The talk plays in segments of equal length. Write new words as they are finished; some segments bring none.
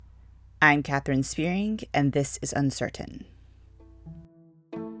I'm Catherine Spearing, and this is Uncertain.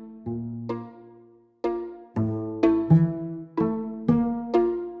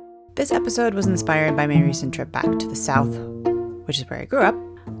 This episode was inspired by my recent trip back to the South, which is where I grew up.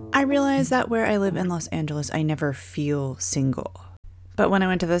 I realized that where I live in Los Angeles, I never feel single. But when I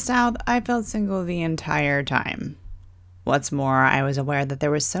went to the South, I felt single the entire time. What's more, I was aware that there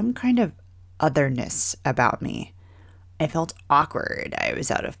was some kind of otherness about me. I felt awkward. I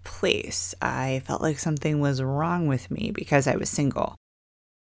was out of place. I felt like something was wrong with me because I was single.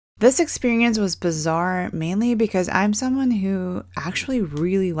 This experience was bizarre mainly because I'm someone who actually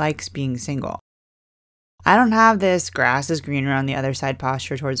really likes being single. I don't have this grass is greener on the other side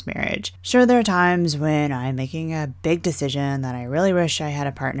posture towards marriage. Sure, there are times when I'm making a big decision that I really wish I had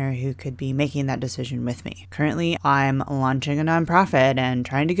a partner who could be making that decision with me. Currently, I'm launching a nonprofit and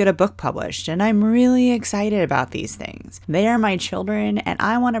trying to get a book published, and I'm really excited about these things. They are my children, and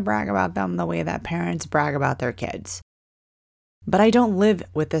I want to brag about them the way that parents brag about their kids. But I don't live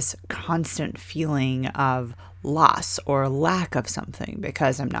with this constant feeling of loss or lack of something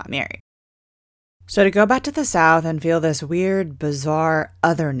because I'm not married. So to go back to the South and feel this weird, bizarre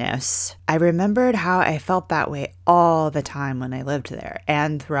otherness, I remembered how I felt that way all the time when I lived there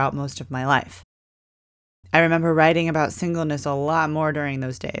and throughout most of my life. I remember writing about singleness a lot more during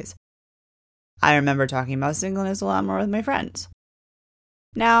those days. I remember talking about singleness a lot more with my friends.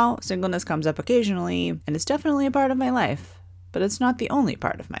 Now, singleness comes up occasionally, and it's definitely a part of my life, but it's not the only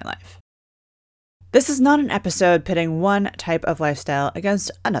part of my life. This is not an episode pitting one type of lifestyle against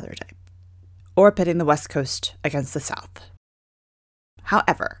another type, or pitting the West Coast against the South.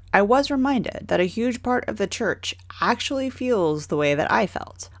 However, I was reminded that a huge part of the church actually feels the way that I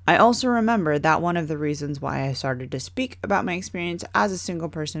felt. I also remembered that one of the reasons why I started to speak about my experience as a single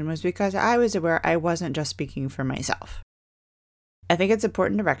person was because I was aware I wasn't just speaking for myself. I think it's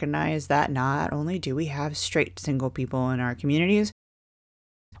important to recognize that not only do we have straight single people in our communities,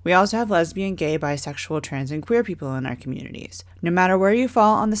 we also have lesbian, gay, bisexual, trans, and queer people in our communities. No matter where you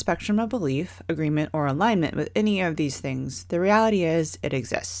fall on the spectrum of belief, agreement, or alignment with any of these things, the reality is it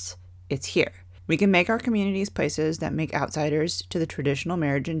exists. It's here. We can make our communities places that make outsiders to the traditional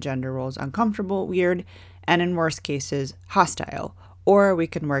marriage and gender roles uncomfortable, weird, and in worst cases, hostile. Or we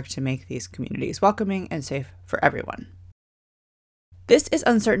can work to make these communities welcoming and safe for everyone. This is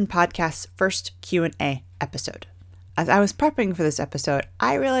Uncertain Podcast's first Q&A episode. As I was prepping for this episode,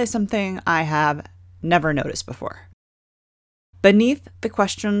 I realized something I have never noticed before. Beneath the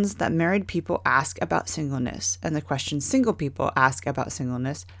questions that married people ask about singleness and the questions single people ask about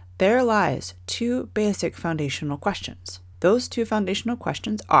singleness, there lies two basic foundational questions. Those two foundational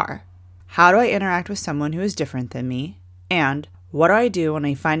questions are, how do I interact with someone who is different than me? And what do I do when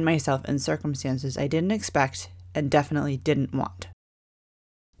I find myself in circumstances I didn't expect and definitely didn't want?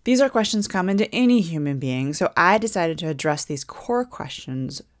 These are questions common to any human being, so I decided to address these core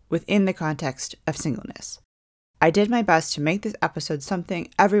questions within the context of singleness. I did my best to make this episode something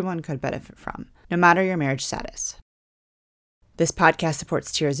everyone could benefit from, no matter your marriage status. This podcast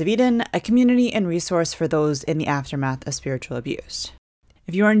supports Tears of Eden, a community and resource for those in the aftermath of spiritual abuse.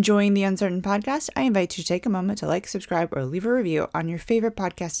 If you are enjoying the Uncertain Podcast, I invite you to take a moment to like, subscribe, or leave a review on your favorite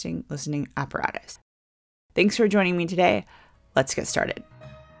podcasting listening apparatus. Thanks for joining me today. Let's get started.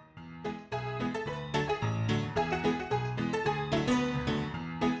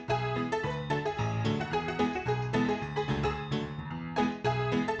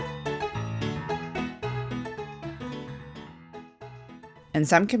 In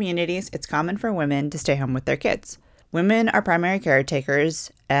some communities, it's common for women to stay home with their kids. Women are primary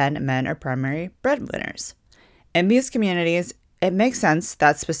caretakers and men are primary breadwinners. In these communities, it makes sense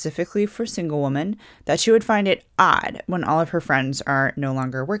that specifically for single women, that she would find it odd when all of her friends are no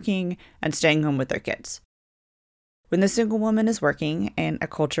longer working and staying home with their kids. When the single woman is working in a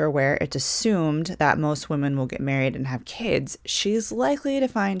culture where it's assumed that most women will get married and have kids, she's likely to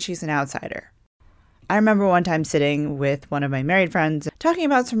find she's an outsider. I remember one time sitting with one of my married friends talking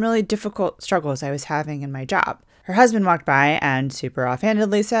about some really difficult struggles I was having in my job. Her husband walked by and super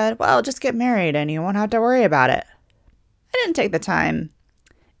offhandedly said, "Well, just get married and you won't have to worry about it." I didn't take the time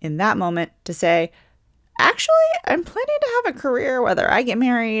in that moment to say, actually, I'm planning to have a career whether I get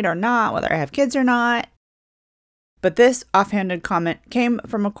married or not, whether I have kids or not. But this offhanded comment came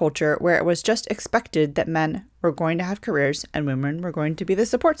from a culture where it was just expected that men were going to have careers and women were going to be the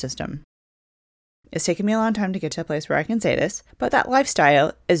support system. It's taken me a long time to get to a place where I can say this, but that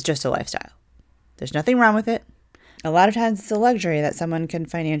lifestyle is just a lifestyle. There's nothing wrong with it. A lot of times it's a luxury that someone can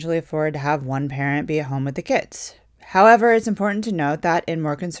financially afford to have one parent be at home with the kids. However, it's important to note that in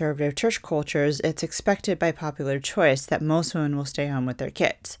more conservative church cultures, it's expected by popular choice that most women will stay home with their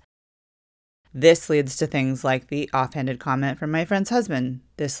kids. This leads to things like the offhanded comment from my friend's husband.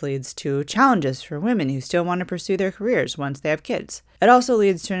 This leads to challenges for women who still want to pursue their careers once they have kids. It also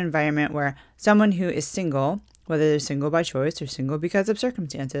leads to an environment where someone who is single, whether they're single by choice or single because of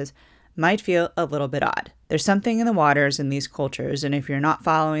circumstances, might feel a little bit odd. There's something in the waters in these cultures, and if you're not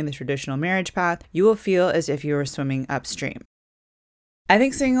following the traditional marriage path, you will feel as if you were swimming upstream. I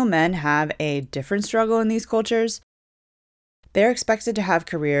think single men have a different struggle in these cultures. They're expected to have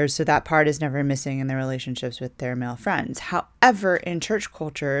careers, so that part is never missing in their relationships with their male friends. However, in church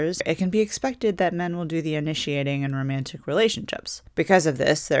cultures, it can be expected that men will do the initiating in romantic relationships. Because of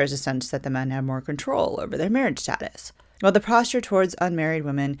this, there is a sense that the men have more control over their marriage status. While the posture towards unmarried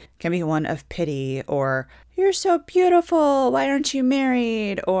women can be one of pity, or, "You're so beautiful, why aren't you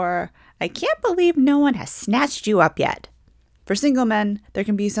married?" or, "I can't believe no one has snatched you up yet." For single men, there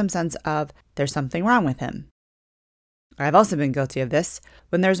can be some sense of, "There's something wrong with him." I've also been guilty of this.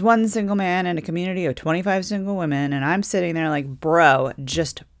 When there's one single man in a community of 25 single women, and I'm sitting there like, bro,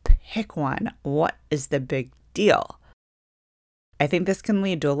 just pick one. What is the big deal? I think this can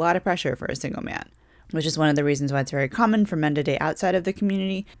lead to a lot of pressure for a single man, which is one of the reasons why it's very common for men to date outside of the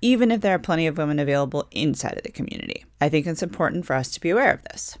community, even if there are plenty of women available inside of the community. I think it's important for us to be aware of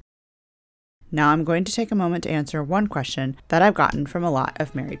this. Now I'm going to take a moment to answer one question that I've gotten from a lot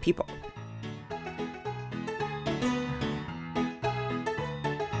of married people.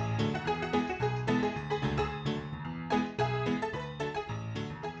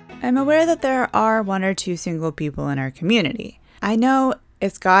 I'm aware that there are one or two single people in our community. I know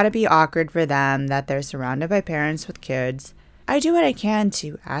it's gotta be awkward for them that they're surrounded by parents with kids. I do what I can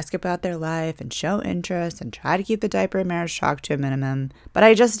to ask about their life and show interest and try to keep the diaper and marriage talk to a minimum, but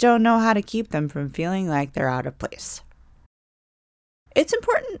I just don't know how to keep them from feeling like they're out of place. It's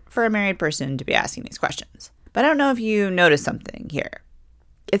important for a married person to be asking these questions, but I don't know if you notice something here.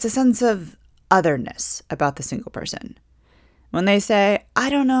 It's a sense of otherness about the single person. When they say, "I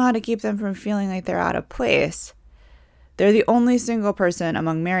don't know how to keep them from feeling like they're out of place," they're the only single person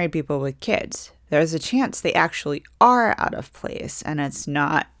among married people with kids. There's a chance they actually are out of place, and it's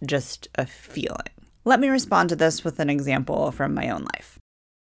not just a feeling. Let me respond to this with an example from my own life.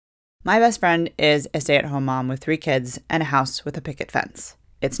 My best friend is a stay-at-home mom with 3 kids and a house with a picket fence.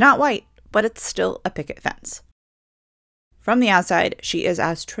 It's not white, but it's still a picket fence. From the outside, she is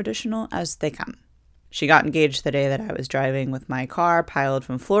as traditional as they come. She got engaged the day that I was driving with my car piled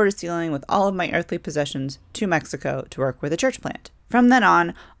from floor to ceiling with all of my earthly possessions to Mexico to work with a church plant. From then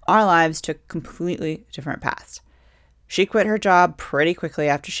on, our lives took completely different paths. She quit her job pretty quickly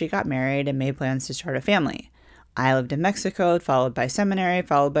after she got married and made plans to start a family. I lived in Mexico, followed by seminary,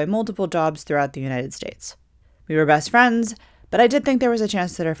 followed by multiple jobs throughout the United States. We were best friends, but I did think there was a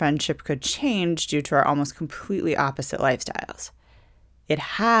chance that our friendship could change due to our almost completely opposite lifestyles. It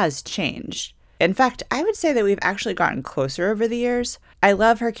has changed. In fact, I would say that we've actually gotten closer over the years. I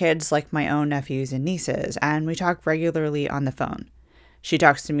love her kids like my own nephews and nieces, and we talk regularly on the phone. She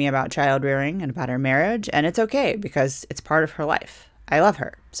talks to me about child rearing and about her marriage, and it's okay because it's part of her life. I love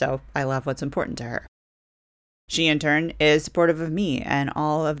her, so I love what's important to her. She, in turn, is supportive of me and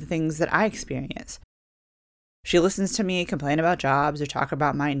all of the things that I experience. She listens to me complain about jobs or talk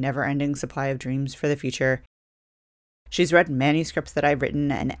about my never-ending supply of dreams for the future. She's read manuscripts that I've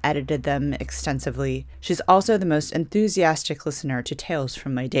written and edited them extensively. She's also the most enthusiastic listener to tales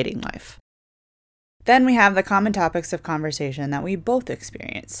from my dating life. Then we have the common topics of conversation that we both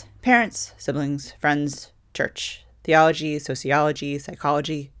experience: parents, siblings, friends, church, theology, sociology,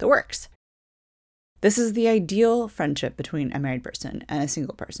 psychology, the works. This is the ideal friendship between a married person and a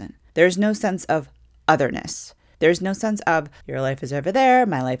single person. There's no sense of otherness. There's no sense of, your life is over there,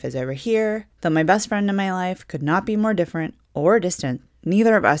 my life is over here. Though my best friend in my life could not be more different or distant,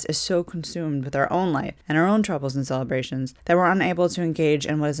 neither of us is so consumed with our own life and our own troubles and celebrations that we're unable to engage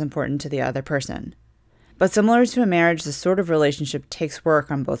in what is important to the other person. But similar to a marriage, this sort of relationship takes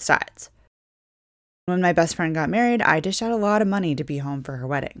work on both sides. When my best friend got married, I dished out a lot of money to be home for her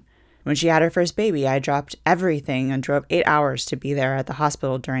wedding. When she had her first baby, I dropped everything and drove 8 hours to be there at the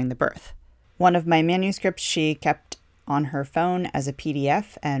hospital during the birth. One of my manuscripts she kept on her phone as a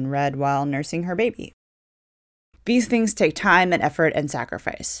PDF and read while nursing her baby. These things take time and effort and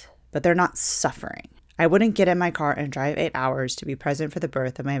sacrifice, but they're not suffering. I wouldn't get in my car and drive 8 hours to be present for the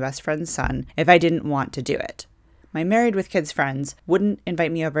birth of my best friend's son if I didn't want to do it. My married with kids friends wouldn't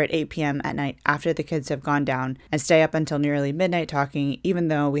invite me over at 8 p.m. at night after the kids have gone down and stay up until nearly midnight talking, even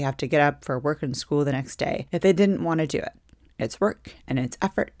though we have to get up for work and school the next day, if they didn't want to do it. It's work and it's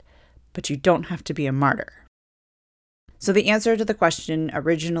effort, but you don't have to be a martyr. So the answer to the question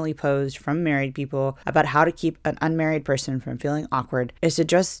originally posed from married people about how to keep an unmarried person from feeling awkward is to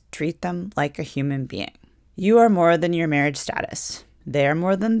just treat them like a human being. You are more than your marriage status. They are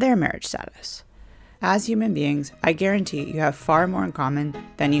more than their marriage status. As human beings, I guarantee you have far more in common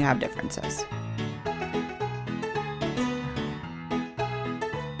than you have differences.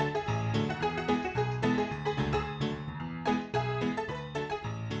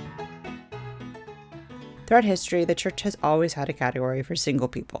 Throughout history, the church has always had a category for single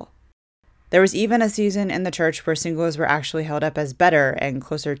people. There was even a season in the church where singles were actually held up as better and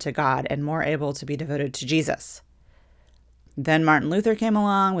closer to God and more able to be devoted to Jesus. Then Martin Luther came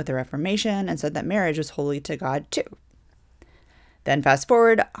along with the Reformation and said that marriage was holy to God too. Then fast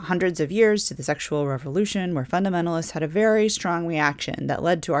forward hundreds of years to the sexual revolution, where fundamentalists had a very strong reaction that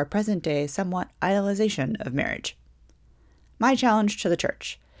led to our present day somewhat idolization of marriage. My challenge to the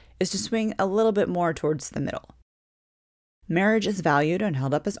church is to swing a little bit more towards the middle. Marriage is valued and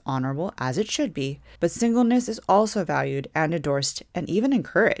held up as honorable, as it should be, but singleness is also valued and endorsed and even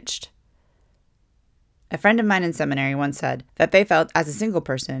encouraged. A friend of mine in seminary once said that they felt, as a single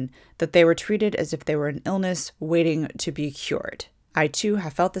person, that they were treated as if they were an illness waiting to be cured. I too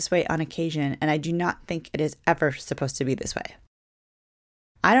have felt this way on occasion, and I do not think it is ever supposed to be this way.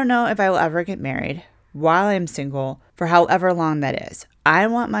 I don't know if I will ever get married while I'm single for however long that is. I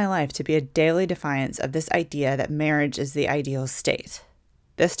want my life to be a daily defiance of this idea that marriage is the ideal state.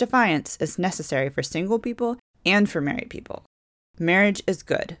 This defiance is necessary for single people and for married people. Marriage is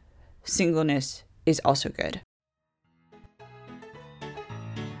good. Singleness is also good.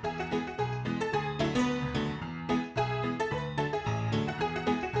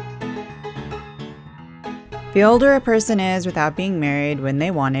 The older a person is without being married when they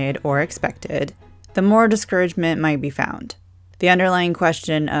wanted or expected, the more discouragement might be found. The underlying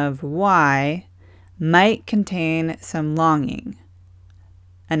question of why might contain some longing,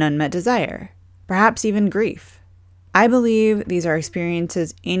 an unmet desire, perhaps even grief. I believe these are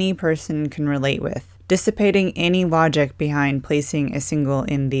experiences any person can relate with, dissipating any logic behind placing a single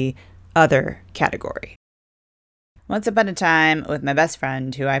in the other category. Once upon a time, with my best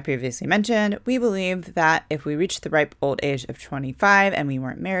friend, who I previously mentioned, we believed that if we reached the ripe old age of 25 and we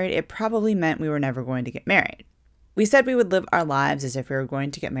weren't married, it probably meant we were never going to get married. We said we would live our lives as if we were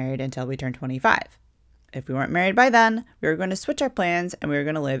going to get married until we turned 25. If we weren't married by then, we were going to switch our plans and we were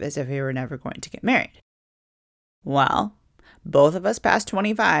going to live as if we were never going to get married. Well, both of us passed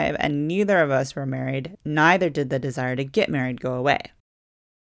 25 and neither of us were married, neither did the desire to get married go away.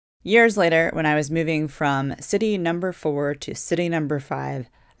 Years later, when I was moving from city number 4 to city number 5,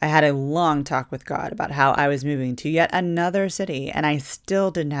 I had a long talk with God about how I was moving to yet another city and I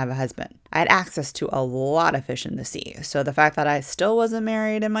still didn't have a husband. I had access to a lot of fish in the sea, so the fact that I still wasn't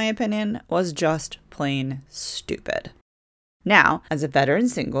married, in my opinion, was just plain stupid. Now, as a veteran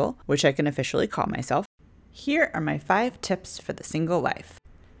single, which I can officially call myself, here are my 5 tips for the single life,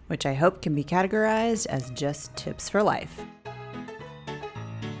 which I hope can be categorized as just tips for life.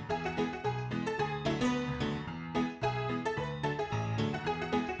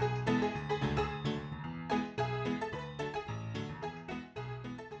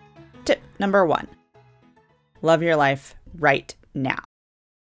 Tip number 1. Love your life right now.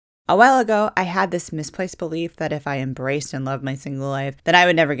 A while ago, I had this misplaced belief that if I embraced and loved my single life, then I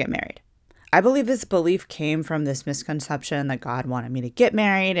would never get married. I believe this belief came from this misconception that God wanted me to get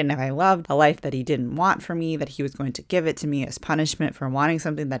married, and if I loved a life that he didn't want for me, that he was going to give it to me as punishment for wanting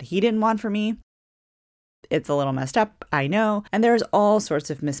something that he didn't want for me. It's a little messed up, I know, and there's all sorts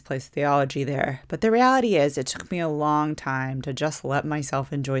of misplaced theology there, but the reality is it took me a long time to just let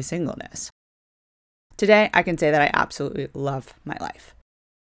myself enjoy singleness. Today, I can say that I absolutely love my life.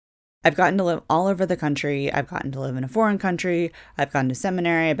 I've gotten to live all over the country. I've gotten to live in a foreign country. I've gone to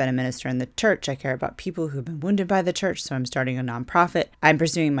seminary. I've been a minister in the church. I care about people who've been wounded by the church, so I'm starting a nonprofit. I'm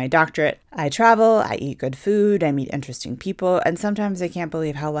pursuing my doctorate. I travel. I eat good food. I meet interesting people. And sometimes I can't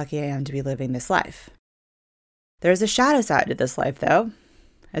believe how lucky I am to be living this life. There's a shadow side to this life, though.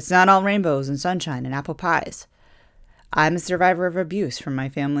 It's not all rainbows and sunshine and apple pies. I'm a survivor of abuse from my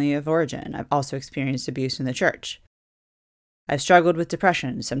family of origin. I've also experienced abuse in the church. I've struggled with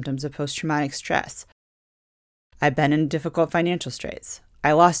depression, symptoms of post-traumatic stress. I've been in difficult financial straits.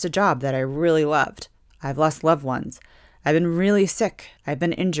 I lost a job that I really loved. I've lost loved ones. I've been really sick. I've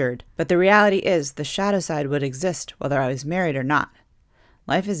been injured. But the reality is the shadow side would exist whether I was married or not.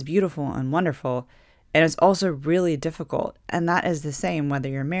 Life is beautiful and wonderful, and it's also really difficult, and that is the same whether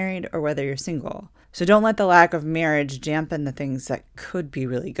you're married or whether you're single. So don't let the lack of marriage dampen the things that could be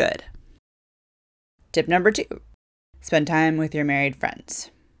really good. Tip number 2. Spend time with your married friends.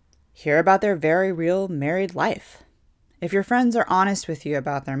 Hear about their very real married life. If your friends are honest with you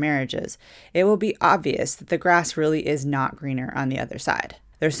about their marriages, it will be obvious that the grass really is not greener on the other side.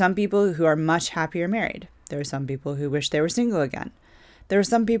 There are some people who are much happier married. There are some people who wish they were single again. There are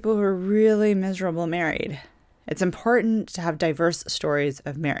some people who are really miserable married. It's important to have diverse stories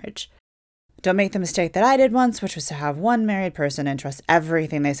of marriage. Don't make the mistake that I did once, which was to have one married person and trust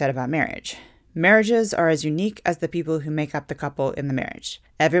everything they said about marriage. Marriages are as unique as the people who make up the couple in the marriage.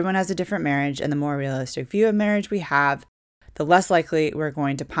 Everyone has a different marriage, and the more realistic view of marriage we have, the less likely we're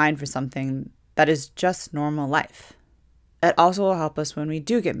going to pine for something that is just normal life. It also will help us when we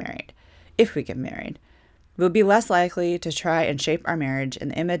do get married, if we get married. We'll be less likely to try and shape our marriage in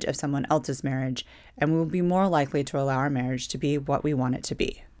the image of someone else's marriage, and we will be more likely to allow our marriage to be what we want it to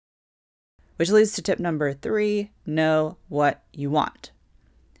be. Which leads to tip number 3, know what you want.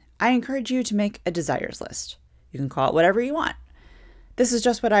 I encourage you to make a desires list. You can call it whatever you want. This is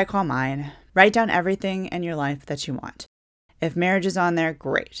just what I call mine. Write down everything in your life that you want. If marriage is on there,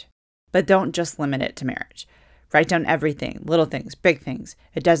 great. But don't just limit it to marriage. Write down everything, little things, big things.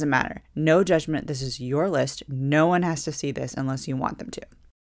 It doesn't matter. No judgment. This is your list. No one has to see this unless you want them to.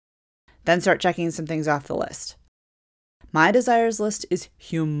 Then start checking some things off the list. My desires list is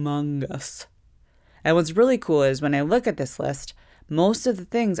humongous. And what's really cool is when I look at this list, most of the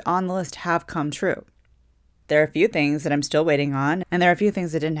things on the list have come true. There are a few things that I'm still waiting on, and there are a few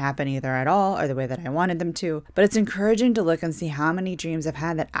things that didn't happen either at all or the way that I wanted them to, but it's encouraging to look and see how many dreams I've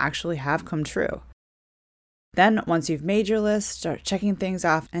had that actually have come true. Then, once you've made your list, start checking things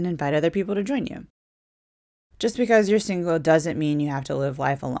off and invite other people to join you. Just because you're single doesn't mean you have to live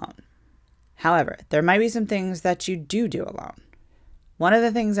life alone. However, there might be some things that you do alone. One of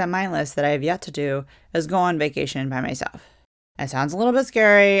the things on my list that I have yet to do is go on vacation by myself. It sounds a little bit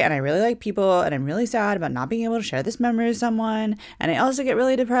scary, and I really like people, and I'm really sad about not being able to share this memory with someone, and I also get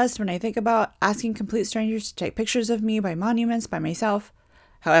really depressed when I think about asking complete strangers to take pictures of me by monuments by myself.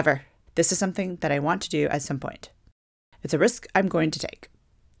 However, this is something that I want to do at some point. It's a risk I'm going to take.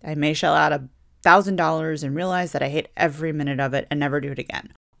 I may shell out $1,000 and realize that I hate every minute of it and never do it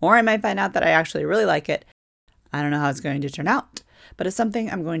again. Or I might find out that I actually really like it. I don't know how it's going to turn out, but it's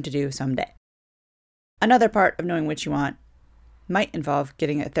something I'm going to do someday. Another part of knowing what you want might involve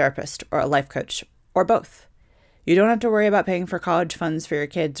getting a therapist or a life coach, or both. You don't have to worry about paying for college funds for your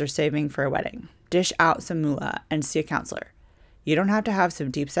kids or saving for a wedding. Dish out some moolah and see a counselor. You don't have to have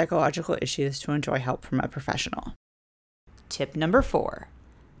some deep psychological issues to enjoy help from a professional. Tip number 4,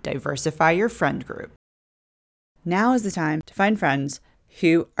 diversify your friend group. Now is the time to find friends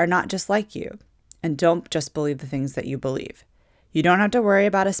who are not just like you, and don't just believe the things that you believe. You don't have to worry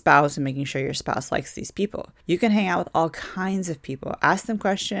about a spouse and making sure your spouse likes these people. You can hang out with all kinds of people, ask them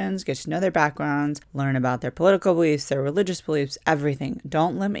questions, get to know their backgrounds, learn about their political beliefs, their religious beliefs, everything.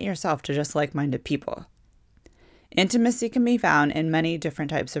 Don't limit yourself to just like-minded people. Intimacy can be found in many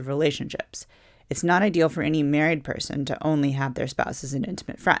different types of relationships. It's not ideal for any married person to only have their spouse as an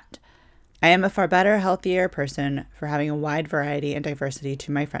intimate friend. I am a far better, healthier person for having a wide variety and diversity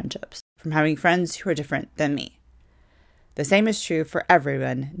to my friendships, from having friends who are different than me. The same is true for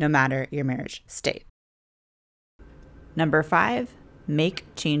everyone, no matter your marriage state. Number 5, make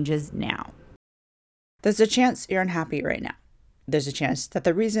changes now. There's a chance you're unhappy right now. There's a chance that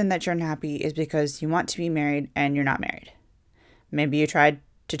the reason that you're unhappy is because you want to be married and you're not married. Maybe you tried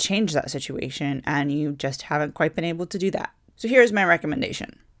to change that situation and you just haven't quite been able to do that. So here's my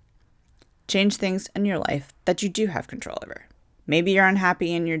recommendation. Change things in your life that you do have control over. Maybe you're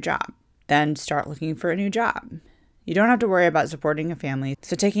unhappy in your job. Then start looking for a new job. You don't have to worry about supporting a family,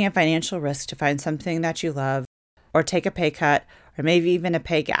 so taking a financial risk to find something that you love, or take a pay cut, or maybe even a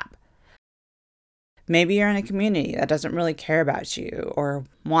pay gap. Maybe you're in a community that doesn't really care about you or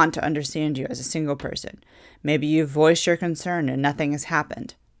want to understand you as a single person. Maybe you've voiced your concern and nothing has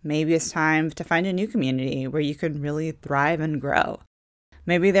happened. Maybe it's time to find a new community where you can really thrive and grow.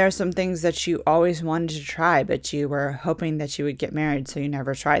 Maybe there are some things that you always wanted to try, but you were hoping that you would get married, so you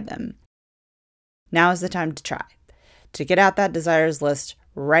never tried them. Now is the time to try. To get out that desires list,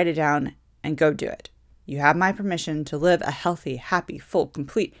 write it down, and go do it. You have my permission to live a healthy, happy, full,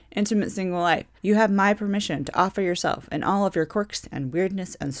 complete, intimate single life. You have my permission to offer yourself and all of your quirks and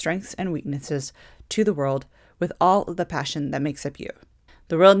weirdness and strengths and weaknesses to the world with all of the passion that makes up you.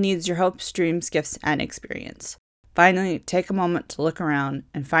 The world needs your hopes, dreams, gifts, and experience. Finally, take a moment to look around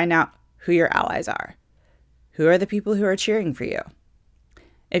and find out who your allies are. Who are the people who are cheering for you?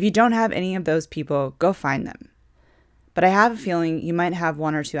 If you don't have any of those people, go find them. But I have a feeling you might have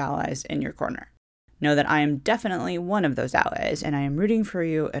 1 or 2 allies in your corner. Know that I am definitely one of those allies, and I am rooting for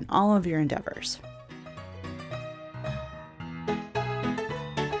you in all of your endeavors.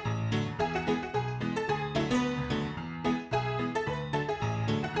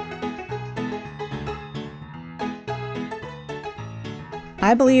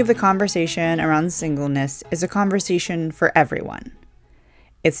 I believe the conversation around singleness is a conversation for everyone.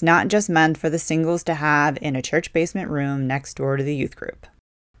 It's not just meant for the singles to have in a church basement room next door to the youth group.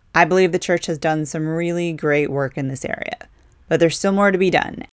 I believe the church has done some really great work in this area, but there's still more to be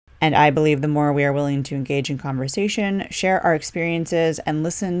done. And I believe the more we are willing to engage in conversation, share our experiences, and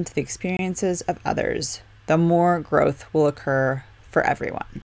listen to the experiences of others, the more growth will occur for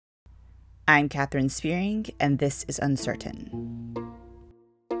everyone. I'm Catherine Spearing, and this is Uncertain.